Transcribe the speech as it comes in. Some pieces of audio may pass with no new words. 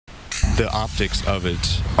the optics of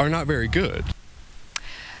it are not very good.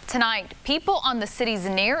 Tonight, people on the city's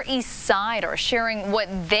Near East Side are sharing what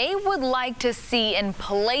they would like to see in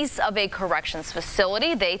place of a corrections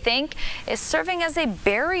facility they think is serving as a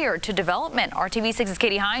barrier to development. RTV6's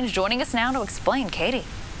Katie Hines joining us now to explain. Katie.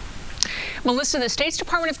 Melissa, the State's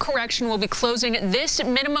Department of Correction will be closing this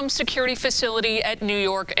minimum security facility at New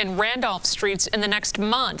York and Randolph Streets in the next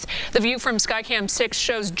month. The view from Skycam 6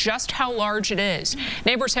 shows just how large it is.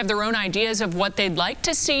 Neighbors have their own ideas of what they'd like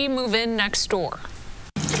to see move in next door.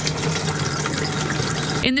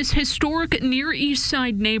 In this historic Near East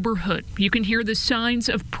Side neighborhood, you can hear the signs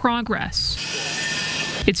of progress.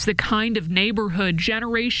 It's the kind of neighborhood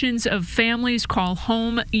generations of families call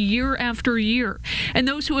home year after year. And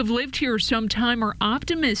those who have lived here some time are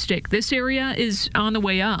optimistic this area is on the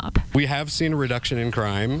way up. We have seen a reduction in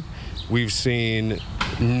crime. We've seen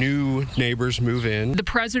new neighbors move in. The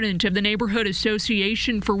president of the Neighborhood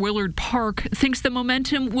Association for Willard Park thinks the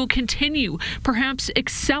momentum will continue, perhaps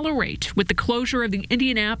accelerate with the closure of the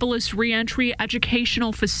Indianapolis Reentry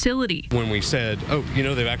Educational Facility. When we said, oh,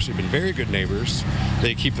 they've actually been very good neighbors.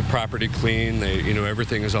 They keep the property clean. They,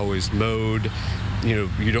 everything is always mowed.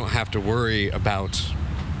 You don't have to worry about,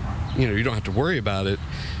 you don't have to worry about it.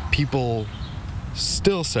 People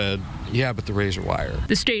still said, yeah, but the razor wire.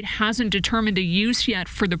 The state hasn't determined a use yet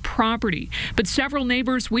for the property, but several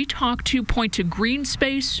neighbors we talked to point to green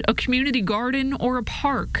space, a community garden, or a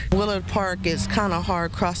park. Willard Park is kind of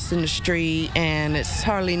hard crossing the street, and it's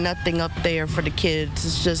hardly nothing up there for the kids.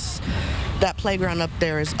 It's just that playground up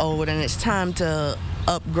there is old, and it's time to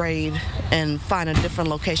upgrade and find a different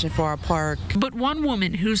location for our park. But one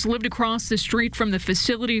woman who's lived across the street from the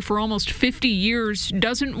facility for almost 50 years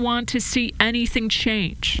doesn't want to see anything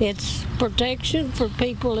change. It's protection for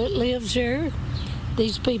people that lives here.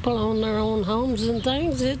 These people own their own homes and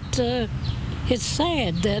things. It's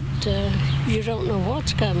sad that you don't know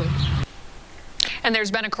what's coming. And there's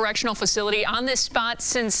been a correctional facility on this spot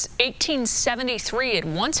since 1873. It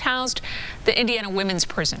once housed the Indiana Women's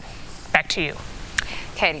Prison. Back to you.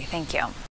 Katie, thank you.